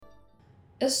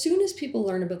As soon as people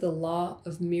learn about the law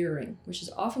of mirroring, which is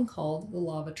often called the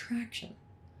law of attraction,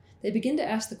 they begin to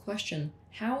ask the question,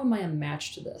 how am I a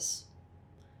match to this?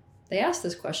 They ask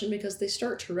this question because they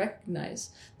start to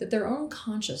recognize that their own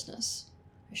consciousness,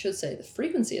 I should say the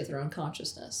frequency of their own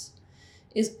consciousness,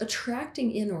 is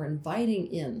attracting in or inviting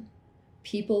in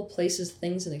people, places,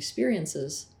 things, and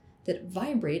experiences that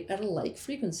vibrate at a like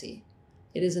frequency.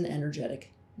 It is an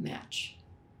energetic match.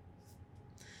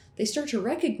 They start to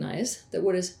recognize that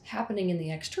what is happening in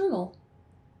the external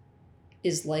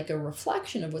is like a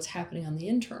reflection of what's happening on the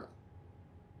internal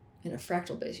in a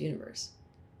fractal-based universe.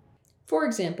 For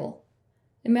example,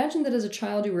 imagine that as a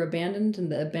child you were abandoned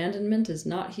and the abandonment is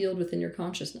not healed within your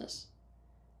consciousness.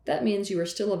 That means you are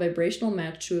still a vibrational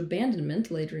match to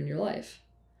abandonment later in your life.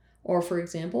 Or, for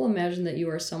example, imagine that you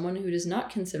are someone who does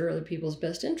not consider other people's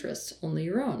best interests, only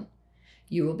your own.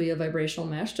 You will be a vibrational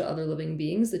match to other living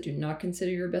beings that do not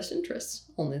consider your best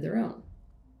interests, only their own.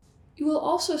 You will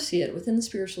also see it within the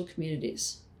spiritual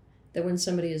communities, that when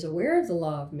somebody is aware of the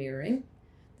law of mirroring,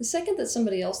 the second that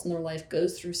somebody else in their life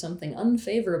goes through something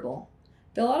unfavorable,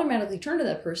 they'll automatically turn to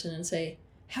that person and say,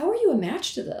 how are you a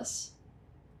match to this?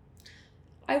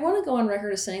 I want to go on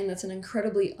record as saying that's an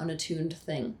incredibly unattuned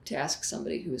thing to ask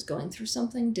somebody who is going through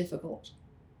something difficult.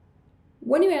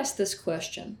 When you ask this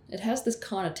question, it has this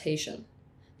connotation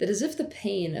that as if the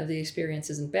pain of the experience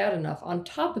isn't bad enough, on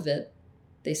top of it,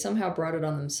 they somehow brought it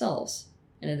on themselves,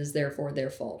 and it is therefore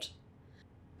their fault.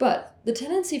 But the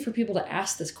tendency for people to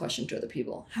ask this question to other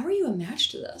people, how are you a match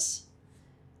to this,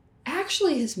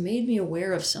 actually has made me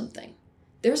aware of something.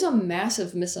 There's a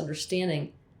massive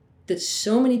misunderstanding that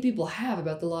so many people have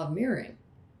about the law of mirroring.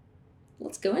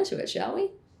 Let's go into it, shall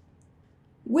we?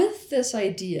 With this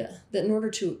idea that in order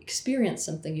to experience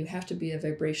something, you have to be a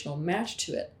vibrational match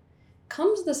to it,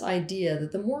 comes this idea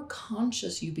that the more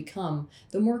conscious you become,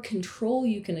 the more control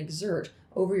you can exert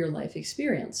over your life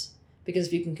experience. Because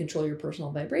if you can control your personal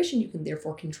vibration, you can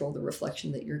therefore control the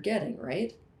reflection that you're getting,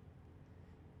 right?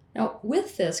 Now,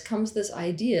 with this comes this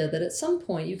idea that at some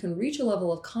point you can reach a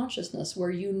level of consciousness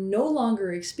where you no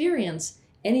longer experience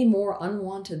any more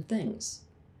unwanted things.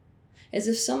 As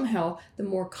if somehow the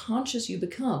more conscious you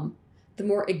become, the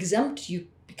more exempt you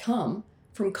become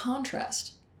from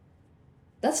contrast.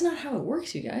 That's not how it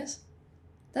works, you guys.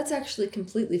 That's actually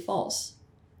completely false.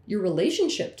 Your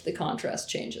relationship to the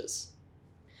contrast changes.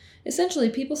 Essentially,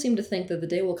 people seem to think that the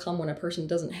day will come when a person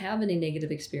doesn't have any negative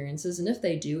experiences, and if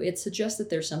they do, it suggests that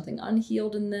there's something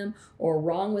unhealed in them or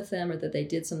wrong with them or that they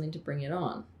did something to bring it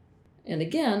on. And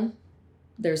again,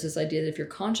 there's this idea that if you're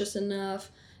conscious enough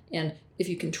and if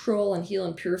you control and heal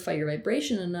and purify your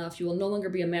vibration enough, you will no longer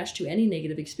be a match to any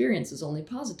negative experiences, only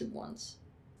positive ones.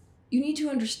 You need to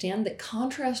understand that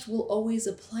contrast will always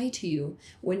apply to you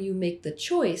when you make the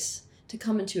choice to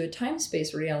come into a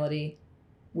time-space reality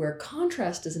where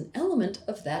contrast is an element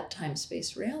of that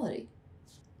time-space reality.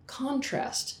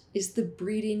 Contrast is the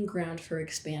breeding ground for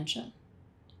expansion.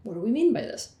 What do we mean by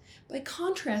this? By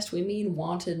contrast, we mean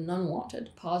wanted and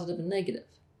unwanted, positive and negative.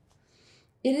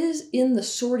 It is in the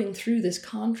sorting through this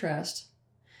contrast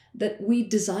that we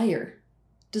desire.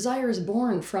 Desire is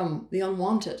born from the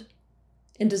unwanted,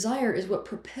 and desire is what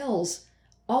propels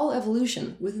all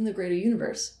evolution within the greater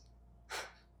universe.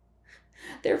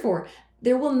 Therefore,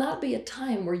 there will not be a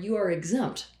time where you are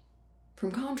exempt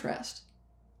from contrast,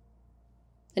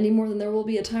 any more than there will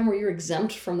be a time where you're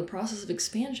exempt from the process of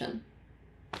expansion.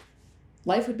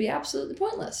 Life would be absolutely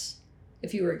pointless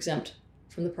if you were exempt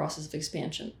from the process of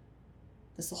expansion.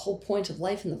 That's the whole point of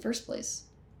life in the first place.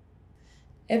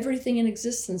 Everything in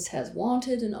existence has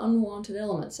wanted and unwanted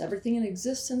elements. Everything in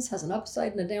existence has an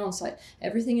upside and a downside.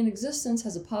 Everything in existence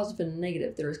has a positive and a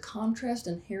negative. There is contrast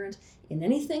inherent in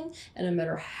anything, and no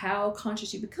matter how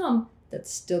conscious you become,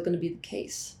 that's still going to be the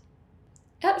case.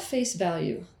 At face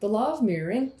value, the law of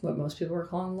mirroring, what most people are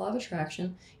calling the law of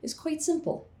attraction, is quite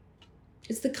simple.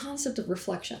 It's the concept of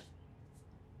reflection,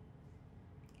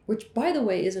 which, by the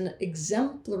way, is an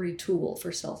exemplary tool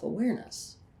for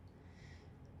self-awareness.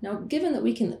 Now, given that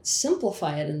we can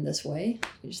simplify it in this way,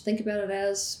 you just think about it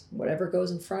as whatever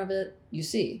goes in front of it, you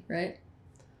see, right?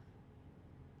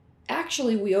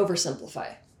 Actually, we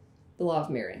oversimplify the law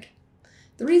of mirroring.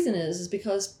 The reason is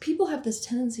because people have this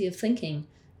tendency of thinking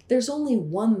there's only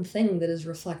one thing that is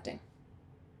reflecting.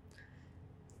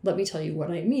 Let me tell you what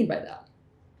I mean by that.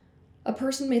 A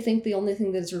person may think the only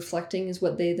thing that is reflecting is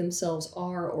what they themselves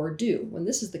are or do. When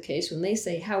this is the case, when they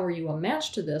say, how are you a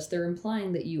match to this, they're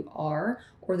implying that you are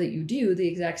or that you do the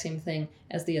exact same thing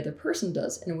as the other person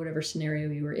does in whatever scenario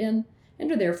you are in,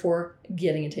 and are therefore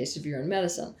getting a taste of your own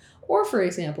medicine. Or, for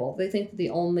example, they think that the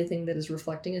only thing that is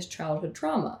reflecting is childhood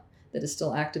trauma. that is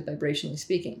still active vibrationally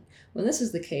speaking. When this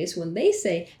is the case, when they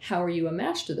say, how are you a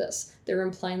match to this? They're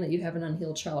implying that you have an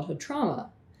unhealed childhood trauma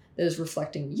that is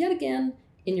reflecting yet again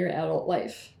in your adult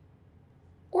life.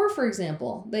 Or, for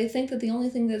example, they think that the only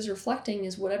thing that is reflecting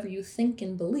is whatever you think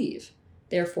and believe.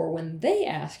 Therefore, when they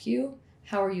ask you,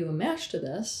 how are you a match to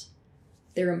this?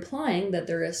 They're implying that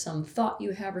there is some thought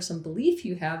you have or some belief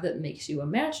you have that makes you a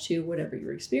match to whatever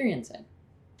you're experiencing.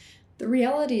 The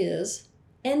reality is,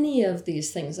 any of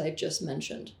these things I've just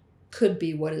mentioned could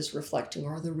be what is reflecting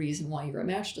or the reason why you're a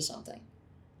match to something.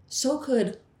 So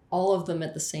could all of them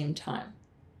at the same time.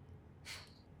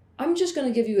 I'm just going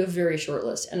to give you a very short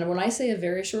list. And when I say a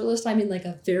very short list, I mean like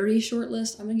a very short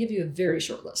list. I'm going to give you a very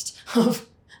short list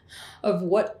of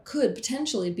what could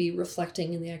potentially be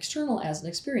reflecting in the external as an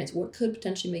experience. What could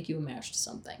potentially make you a match to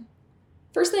something.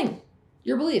 First thing,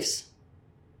 your beliefs.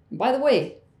 And by the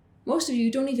way, most of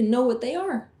you don't even know what they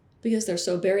are because they're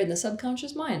so buried in the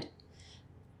subconscious mind.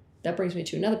 That brings me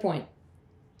to another point.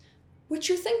 What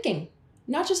you're thinking,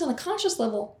 not just on a conscious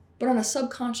level, but on a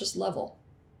subconscious level.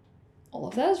 All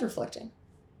of that is reflecting.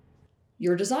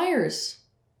 Your desires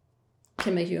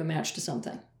can make you a match to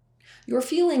something. Your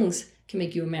feelings can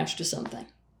make you a match to something.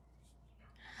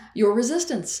 Your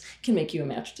resistance can make you a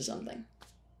match to something.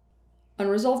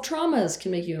 Unresolved traumas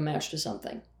can make you a match to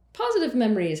something. Positive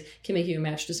memories can make you a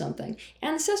match to something.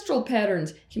 Ancestral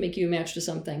patterns can make you a match to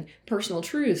something. Personal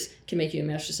truths can make you a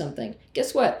match to something.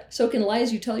 Guess what? So can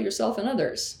lies you tell yourself and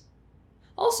others.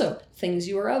 Also, things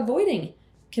you are avoiding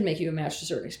can make you a match to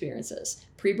certain experiences.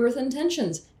 Pre-birth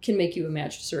intentions can make you a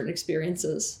match to certain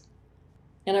experiences.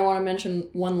 And I want to mention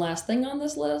one last thing on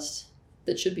this list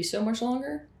that should be so much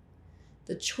longer.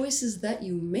 The choices that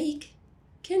you make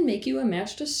can make you a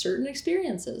match to certain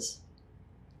experiences.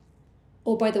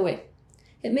 Oh, by the way,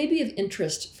 it may be of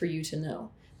interest for you to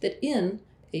know that in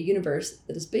a universe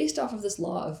that is based off of this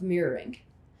law of mirroring,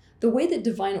 the way that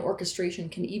divine orchestration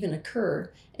can even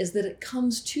occur is that it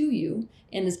comes to you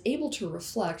and is able to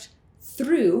reflect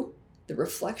through the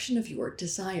reflection of your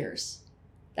desires.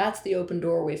 That's the open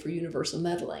doorway for universal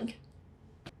meddling.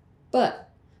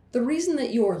 But the reason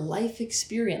that your life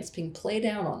experience being played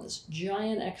out on this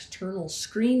giant external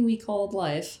screen we called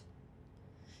life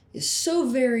is so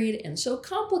varied and so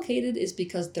complicated is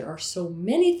because there are so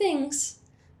many things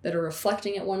that are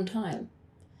reflecting at one time.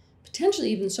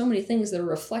 Potentially even so many things that are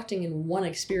reflecting in one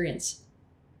experience.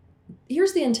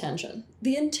 Here's the intention.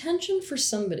 The intention for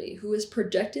somebody who is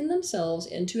projecting themselves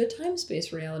into a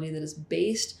time-space reality that is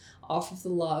based off of the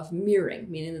law of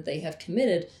mirroring, meaning that they have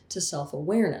committed to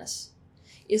self-awareness,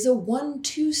 is a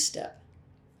 1-2 step.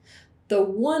 The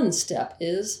 1 step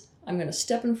is, I'm going to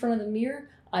step in front of the mirror,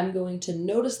 I'm going to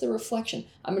notice the reflection.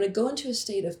 I'm going to go into a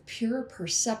state of pure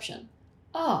perception.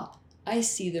 Ah, I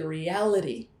see the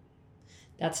reality.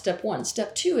 That's step 1.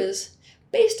 Step 2 is,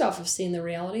 based off of seeing the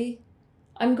reality,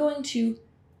 I'm going to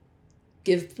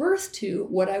give birth to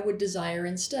what I would desire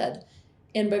instead.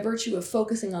 And by virtue of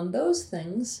focusing on those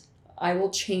things, I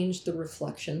will change the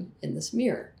reflection in this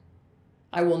mirror.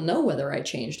 I will know whether I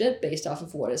changed it based off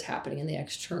of what is happening in the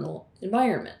external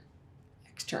environment.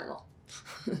 External.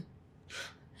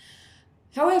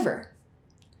 However,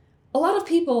 a lot of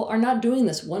people are not doing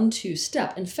this 1-2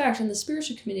 step. In fact, in the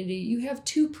spiritual community, you have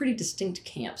 2 pretty distinct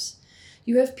camps.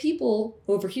 You have people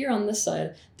over here on this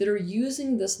side that are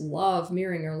using this law of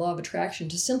mirroring or law of attraction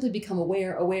to simply become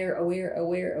aware,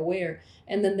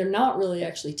 and then they're not really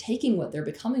actually taking what they're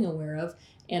becoming aware of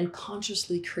and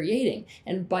consciously creating.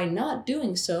 And by not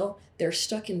doing so, they're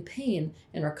stuck in pain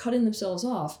and are cutting themselves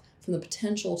off from the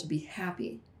potential to be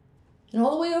happy. And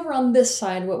all the way over on this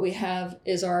side, what we have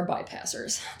is our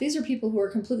bypassers. These are people who are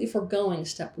completely foregoing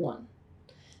step 1.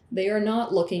 They are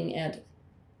not looking at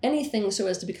anything so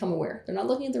as to become aware. They're not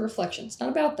looking at the reflection. It's not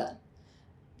about that.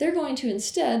 They're going to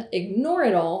instead ignore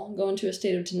it all, go into a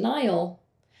state of denial,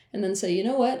 and then say, you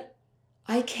know what?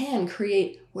 I can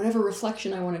create whatever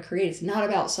reflection I want to create. It's not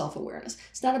about self-awareness.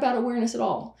 It's not about awareness at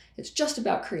all. It's just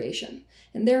about creation.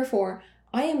 And therefore,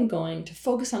 I am going to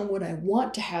focus on what I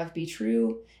want to have be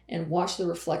true and watch the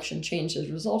reflection change as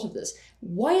a result of this.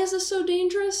 Why is this so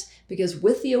dangerous? Because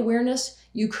with the awareness,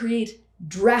 you create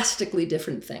drastically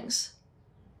different things.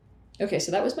 Okay,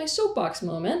 so that was my soapbox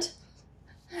moment.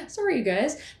 Sorry, you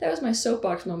guys. That was my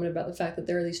soapbox moment about the fact that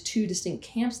there are these 2 distinct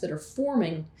camps that are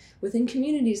forming within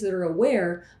communities that are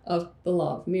aware of the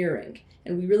law of mirroring.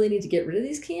 And we really need to get rid of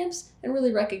these camps and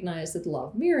really recognize that the law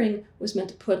of mirroring was meant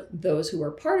to put those who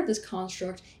are part of this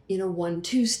construct in a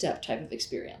 1-2 step type of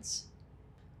experience.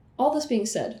 All this being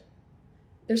said,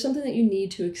 there's something that you need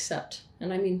to accept,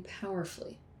 and I mean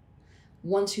powerfully,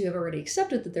 once you have already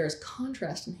accepted that there is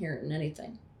contrast inherent in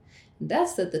anything. And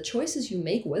that's that the choices you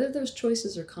make, whether those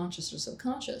choices are conscious or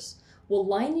subconscious, will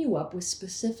line you up with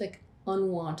specific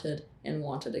unwanted and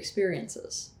wanted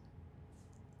experiences.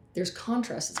 There's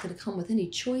contrast that's going to come with any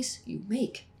choice you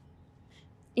make.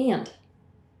 And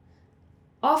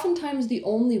oftentimes the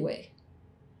only way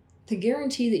to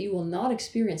guarantee that you will not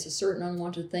experience a certain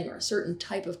unwanted thing or a certain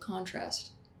type of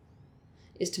contrast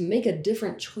is to make a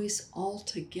different choice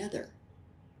altogether.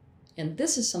 And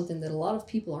this is something that a lot of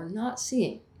people are not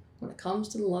seeing when it comes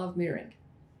to the law of mirroring.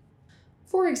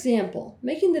 For example,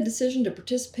 making the decision to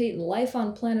participate in life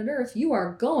on planet Earth, you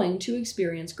are going to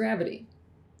experience gravity.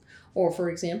 Or for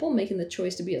example, making the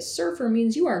choice to be a surfer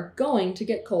means you are going to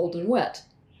get cold and wet.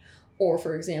 Or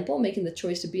for example, making the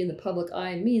choice to be in the public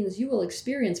eye means you will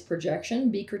experience projection,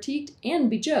 be critiqued,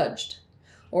 and be judged.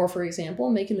 Or for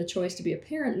example, making the choice to be a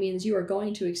parent means you are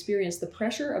going to experience the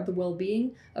pressure of the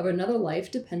well-being of another life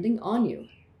depending on you.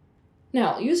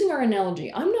 Now, using our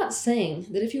analogy, I'm not saying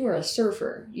that if you are a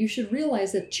surfer, you should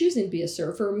realize that choosing to be a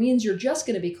surfer means you're just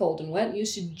going to be cold and wet. You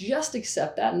should just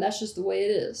accept that, and that's just the way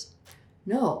it is.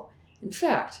 No. In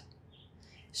fact,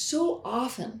 so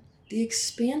often the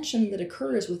expansion that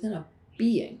occurs within a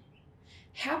being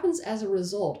happens as a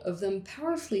result of them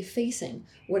powerfully facing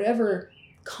whatever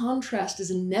contrast is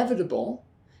inevitable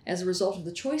as a result of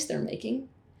the choice they're making,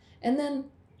 and then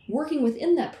working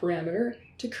within that parameter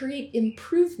to create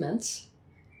improvements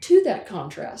to that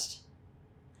contrast.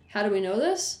 How do we know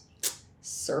this?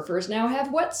 Surfers now have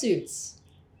wetsuits.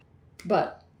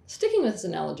 But sticking with this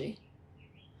analogy,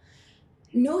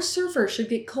 no surfer should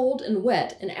get cold and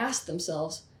wet and ask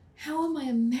themselves, how am I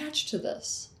a match to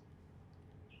this?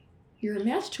 You're a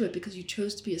match to it because you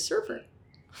chose to be a surfer.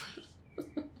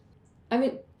 I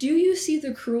mean, do you see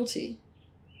the cruelty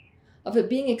of it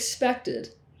being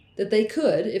expected that they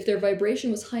could, if their vibration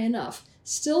was high enough,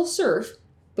 still surf,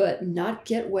 but not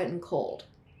get wet and cold?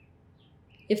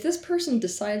 If this person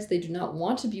decides they do not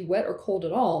want to be wet or cold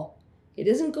at all, it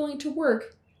isn't going to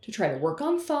work to try to work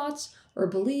on thoughts or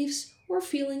beliefs or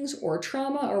feelings or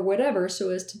trauma or whatever so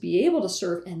as to be able to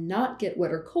surf and not get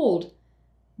wet or cold.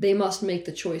 They must make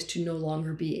the choice to no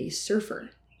longer be a surfer.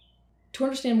 To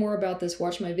understand more about this,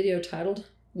 watch my video titled,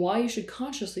 Why You Should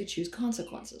Consciously Choose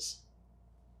Consequences.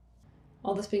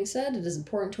 All this being said, it is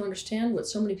important to understand what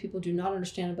so many people do not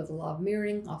understand about the law of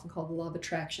mirroring, often called the law of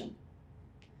attraction.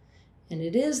 And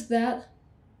it is that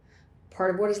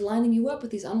part of what is lining you up with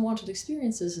these unwanted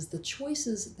experiences is the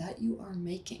choices that you are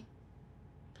making.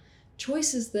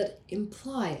 Choices that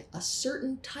imply a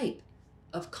certain type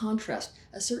of contrast,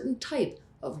 a certain type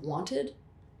of wanted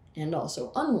and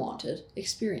also unwanted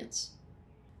experience.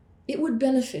 It would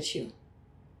benefit you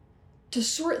to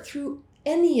sort through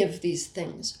any of these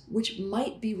things which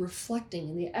might be reflecting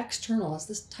in the external as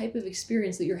this type of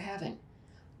experience that you're having.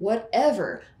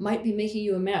 Whatever might be making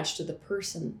you a match to the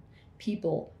person,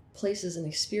 people, places, and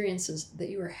experiences that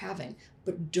you are having.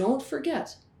 But don't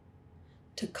forget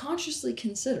to consciously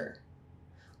consider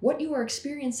what you are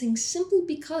experiencing simply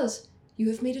because you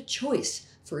have made a choice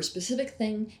for a specific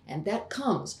thing, and that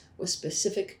comes with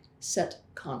specific set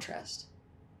contrast.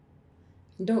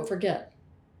 And don't forget,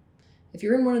 if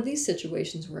you're in one of these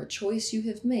situations where a choice you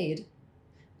have made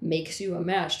makes you a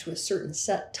match to a certain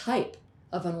set type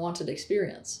of unwanted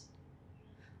experience,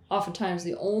 oftentimes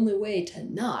the only way to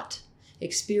not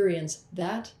experience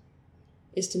that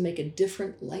is to make a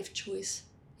different life choice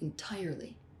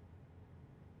entirely.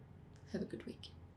 Have a good week.